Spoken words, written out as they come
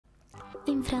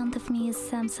In front of me is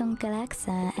Samsung Galaxy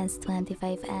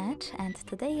S25 Edge, and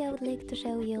today I would like to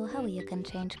show you how you can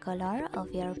change color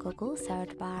of your Google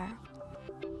search bar.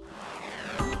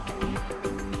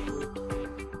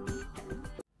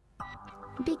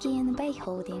 Begin by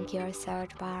holding your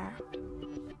search bar.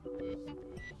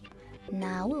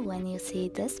 Now when you see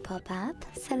this pop-up,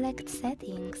 select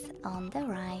Settings on the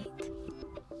right.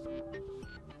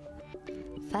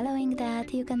 Following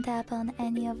that, you can tap on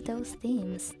any of those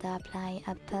themes to apply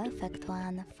a perfect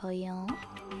one for you.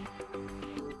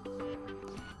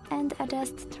 And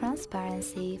adjust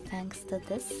transparency thanks to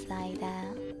this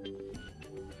slider.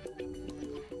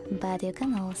 But you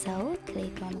can also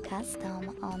click on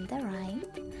Custom on the right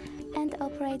and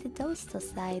operate those two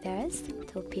sliders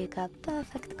to pick a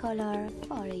perfect color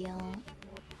for you.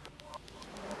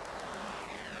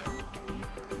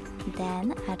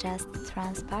 Then adjust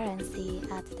transparency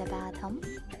at the bottom.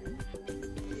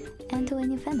 And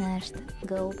when you finished,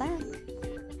 go back.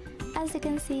 As you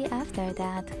can see, after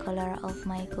that, color of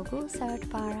my Google search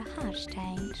bar has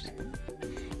changed.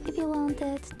 If you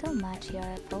wanted to match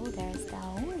your folders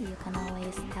though, you can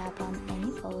always tap on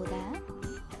any folder.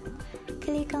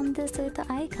 Click on this little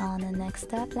icon next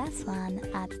to a plus one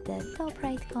at the top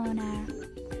right corner.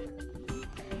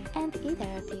 And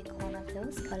either pick one of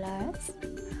those colors,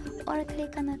 or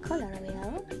click on a color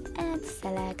wheel and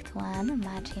select one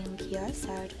matching your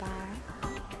search bar.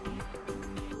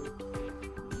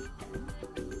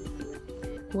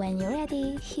 When you're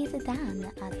ready, hit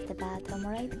Done at the bottom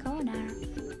right corner.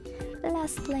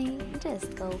 Lastly,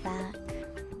 just go back.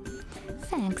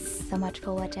 Thanks so much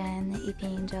for watching. If you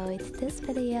enjoyed this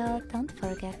video, don't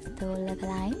forget to leave a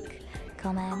like,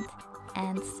 comment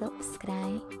and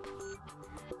subscribe.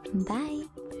 Bye!